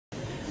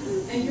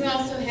And you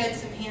also had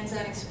some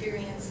hands-on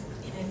experience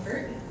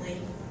inadvertently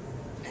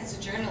as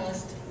a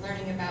journalist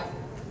learning about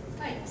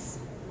fights.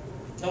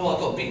 Oh, well, I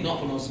got beaten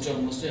up when I was a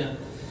journalist, yeah,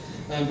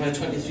 by a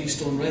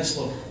 23-stone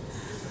wrestler.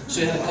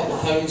 So he had a couple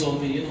of pounds on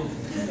me, you know.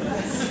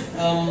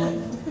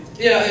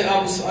 Yeah,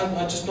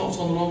 I just knocked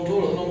on the wrong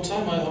door at the wrong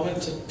time. I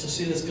went to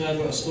see this guy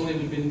about a story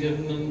we'd been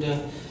given, and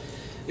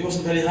he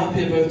wasn't very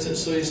happy about it,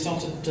 so he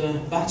started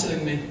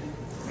battering me.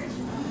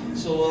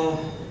 So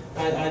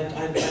I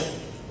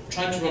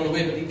tried to run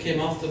away, but he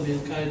came after me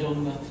and carried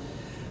on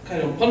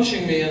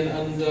punching me,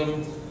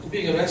 and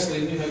being a wrestler,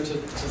 he knew how to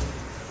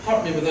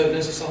hurt me without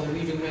necessarily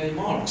leaving many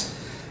marks.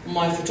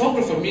 My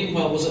photographer,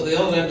 meanwhile, was at the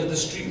other end of the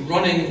street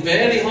running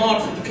very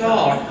hard for the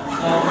car.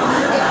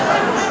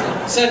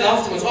 Said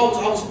afterwards, I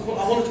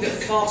wanted to get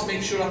the car to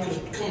make sure I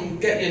could come and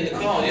get you in the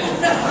car, you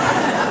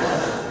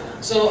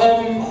know. So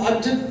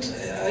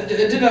it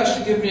did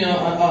actually give me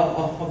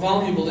a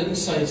valuable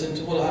insight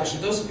into what it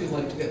actually does feel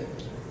like to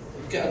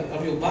get a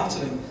real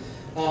battering.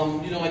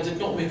 You know, I did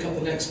not wake up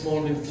the next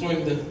morning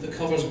throwing the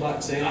covers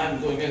back saying,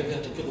 I'm going out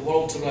there to put the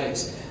world to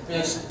rights. I mean,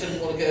 I just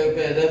didn't want to get out of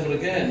bed ever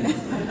again.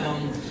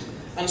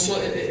 And so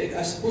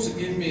I suppose it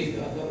gave me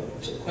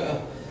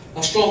quite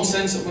a strong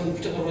sense that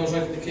particularly when I was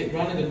writing the Kate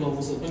Brannigan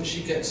novels, that when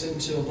she gets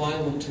into a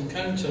violent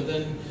encounter,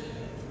 then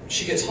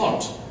she gets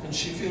hurt, and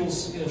she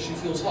feels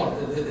hurt.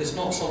 It's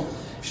not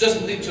she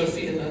doesn't leap to her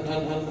feet and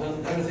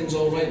everything's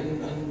all right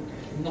and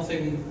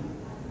nothing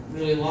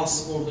really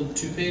lasts more than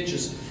 2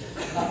 pages.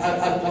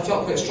 I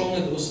felt quite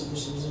strongly there was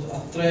a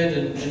thread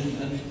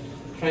in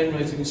crime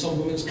writing, some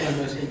women's crime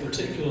writing in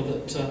particular,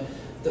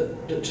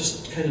 that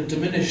just kind of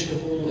diminished the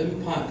whole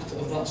impact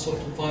of that sort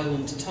of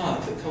violent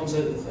attack that comes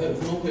out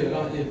of nowhere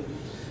at you,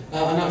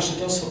 and actually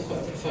does have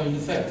quite a profound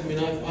effect. I mean,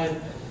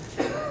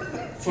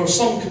 for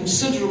some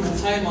considerable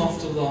time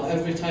after that,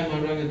 every time I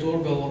rang a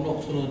doorbell or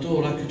knocked on a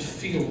door, I could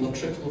feel a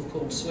trickle of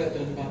cold sweat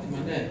down the back of my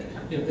neck.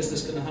 You know, is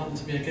this going to happen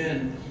to me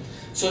again?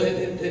 So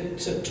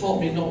it taught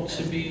me not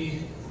to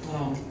be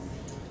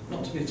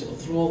sort of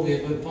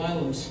throwaway about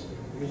violence,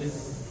 really.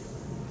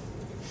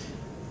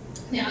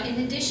 Now, in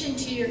addition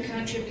to your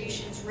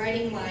contributions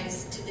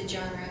writing-wise to the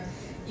genre,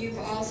 you've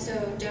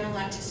also done a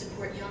lot to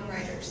support young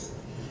writers.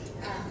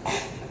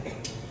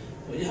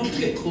 Well, you have to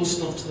get close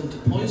enough to them to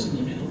poison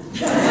them, you know.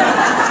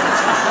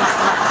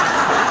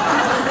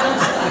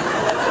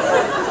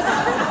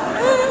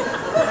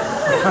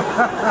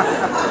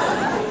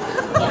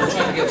 I'm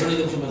trying to get rid of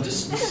them from a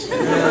distance.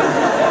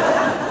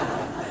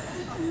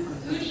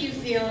 Who do you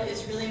feel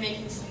is really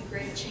making some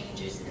great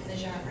changes in the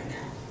genre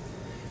now?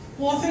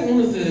 Well, I think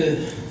one of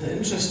the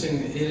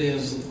interesting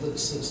areas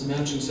that's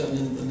emerging,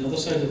 certainly on the other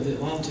side of the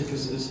Atlantic,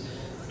 is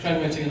crime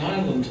writing in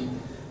Ireland.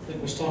 I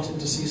think we're starting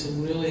to see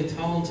some really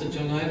talented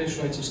young Irish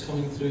writers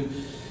coming through.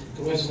 You've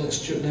got writers like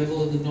Stuart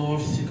Neville in the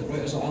north, you've got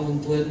writers like Alan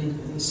Glynn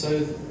in the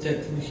south,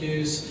 Declan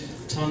Hughes,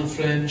 Tana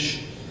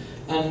French,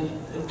 and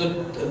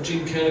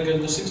Jean Kerrigan.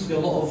 There seems to be a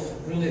lot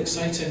of really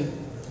exciting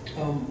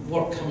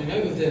work coming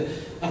out of there.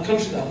 A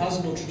country that has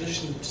no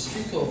tradition to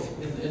speak of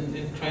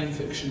in crime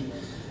fiction.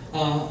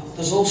 I'm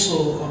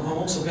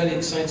also very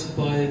excited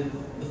by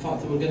the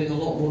fact that we're getting a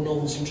lot more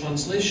novels in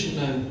translation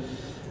now.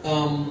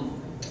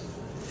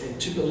 It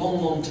took a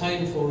long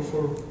time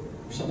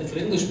certainly for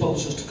English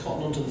publishers to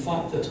cotton onto the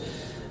fact that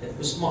it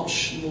was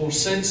much more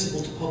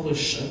sensible to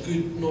publish a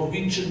good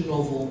Norwegian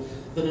novel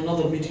than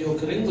another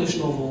mediocre English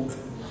novel.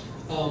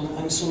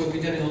 And so we've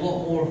been getting a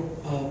lot more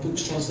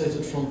books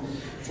translated from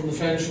the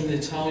French, from the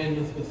Italian,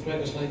 with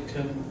writers like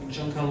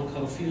Giancarlo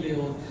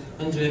Carafilio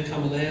and Andrea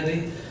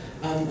Camilleri.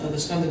 And the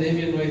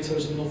Scandinavian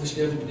writers, I mean,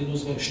 obviously everybody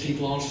knows about Stieg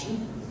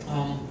Larsson,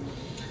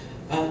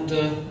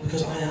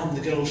 because I am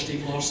the girl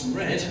Stieg Larsson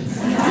read.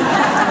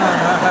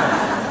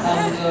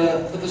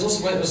 But there's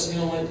also writers, you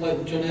know,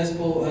 like John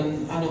Esbo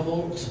and Anna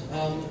Holt,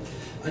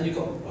 and you've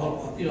got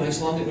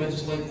Icelandic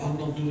writers like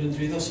Arnaldur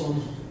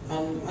Indriðason.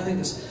 And I think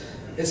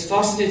it's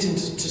fascinating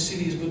to see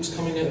these books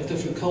coming out of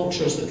different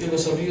cultures that give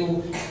us a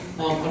real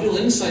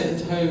insight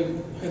into how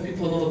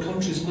people in other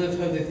countries live,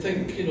 how they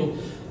think, you know.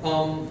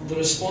 The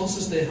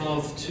responses they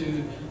have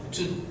to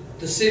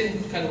the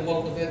same kind of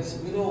world events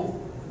that we're all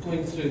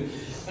going through.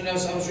 And I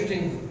was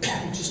reading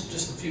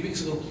just a few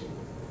weeks ago,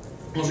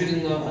 I was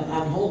reading an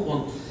Anne Holt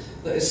one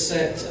that is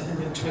set, I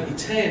think, in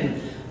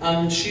 2010,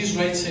 and she's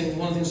writing,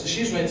 one of the things that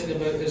she's writing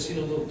about is, you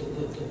know,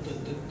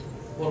 the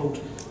world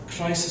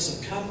crisis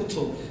of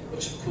capital,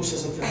 which of course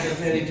has a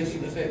very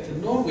different effect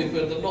in Norway,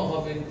 where they're not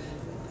having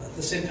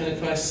the same kind of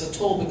crisis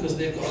at all because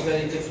they've got a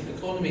very different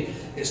economy.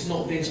 It's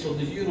not based on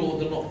the euro,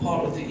 they're not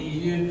part of the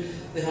EU,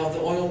 they have the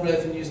oil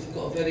revenues, they've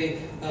got a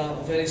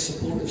very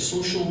supportive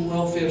social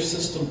welfare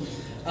system.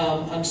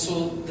 And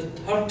so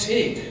her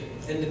take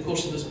in the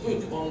course of this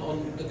book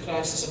on the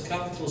crisis of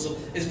capitalism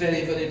is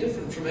very, very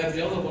different from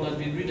every other one I've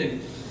been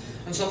reading.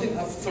 And so I think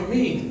for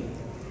me,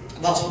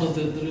 that's one of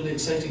the really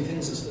exciting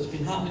things that's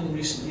been happening in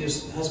recent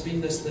years, has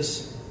been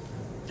this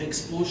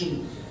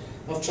explosion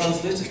of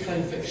translated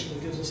crime fiction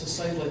that gives us a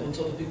sidelight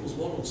onto other people's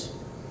worlds.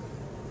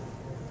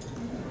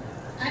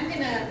 I'm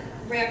going to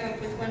wrap up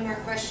with one more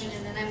question,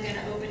 and then I'm going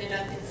to open it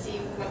up and see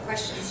what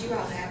questions you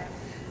all have.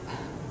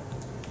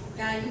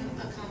 Val, you've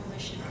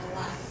accomplished a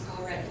lot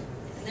already,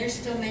 and there's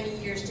still many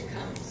years to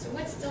come. So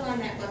what's still on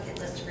that bucket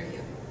list for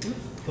you?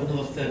 About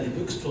another 30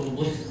 books,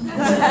 probably.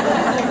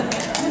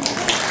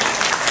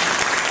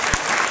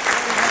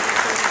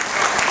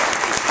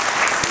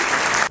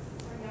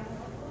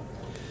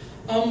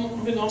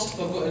 I've been asked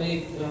if I've got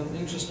any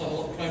interest, like a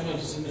lot of crime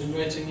writers, in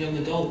writing young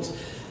adult.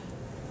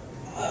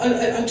 I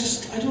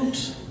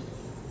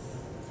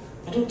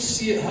don't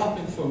see it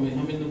happening for me. I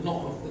mean,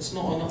 it's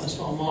not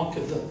a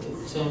market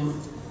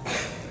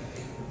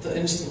that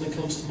instantly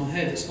comes to my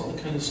head. It's not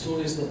the kind of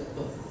stories that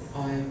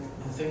I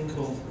think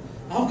of.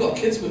 I've got a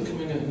kids book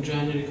coming out in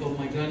January called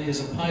My Granny is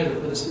a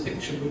Pirate, but it's a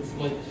picture book for,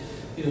 like,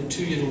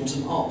 2-year-olds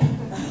and up.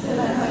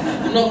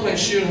 I'm not quite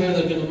sure how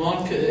they're going to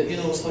market it.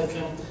 It's like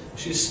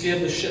she's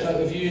scared the shit out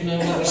of you, now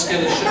let her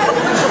scare the shit out of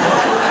you.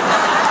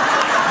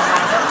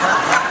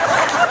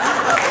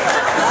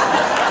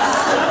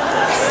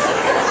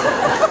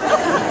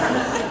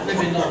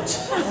 Maybe not.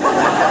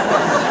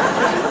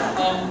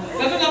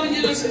 But I mean,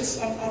 you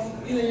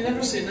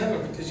never say never,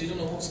 because you don't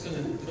know what's going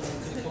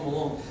to come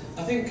along.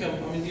 I think,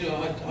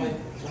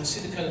 I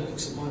see the kind of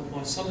books that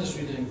my son is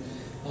reading,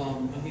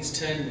 and he's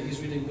 10, but he's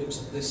reading books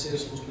that they say are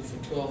supposed to be for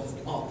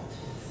 12 up.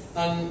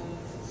 And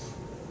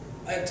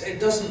it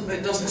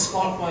doesn't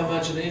spark my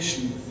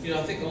imagination.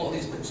 I think a lot of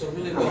these books are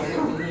really well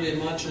written, really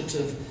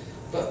imaginative,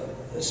 but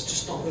it's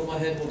just not where my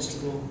head wants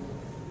to go.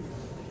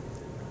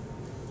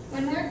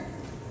 One more?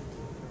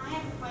 I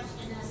have a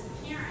question. As a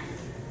parent,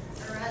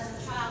 or as a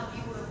child,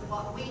 you were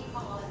what we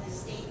call in the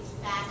States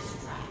fast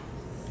track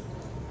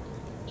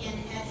in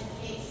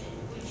education.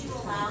 Would you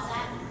allow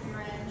that for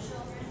your own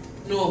children?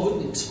 No, I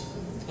wouldn't.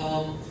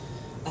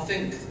 I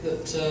think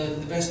that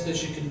the best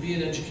place you can be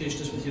in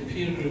education is with your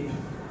peer group.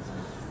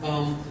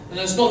 And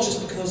it's not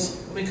just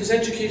because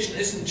education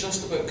isn't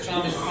just about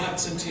cramming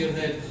facts into your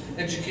head.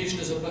 Education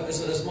is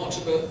as much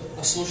about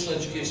a social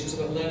education. It's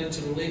about learning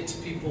to relate to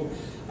people,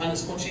 and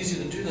it's much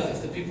easier to do that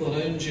if the people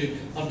around you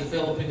are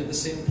developing at the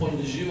same point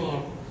as you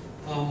are.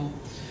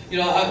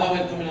 I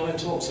went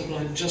to Oxford when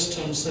I just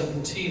turned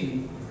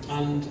 17,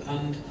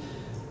 and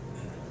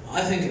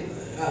I think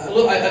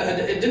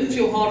it didn't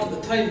feel hard at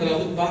the time, but I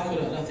look back on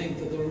it and I think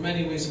that there were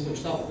many ways in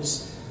which that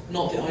was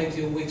not the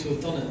ideal way to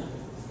have done it.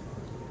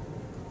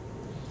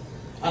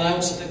 And I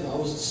also think that I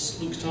was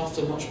looked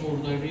after much more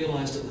than I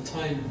realised at the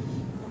time.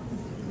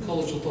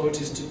 College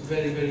authorities took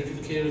very, very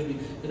good care of me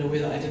in a way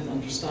that I didn't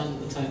understand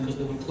at the time because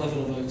they were clever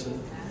about it.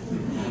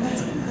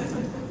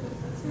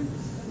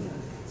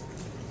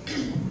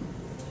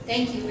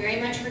 Thank you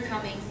very much for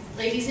coming.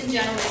 Ladies and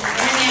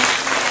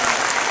gentlemen,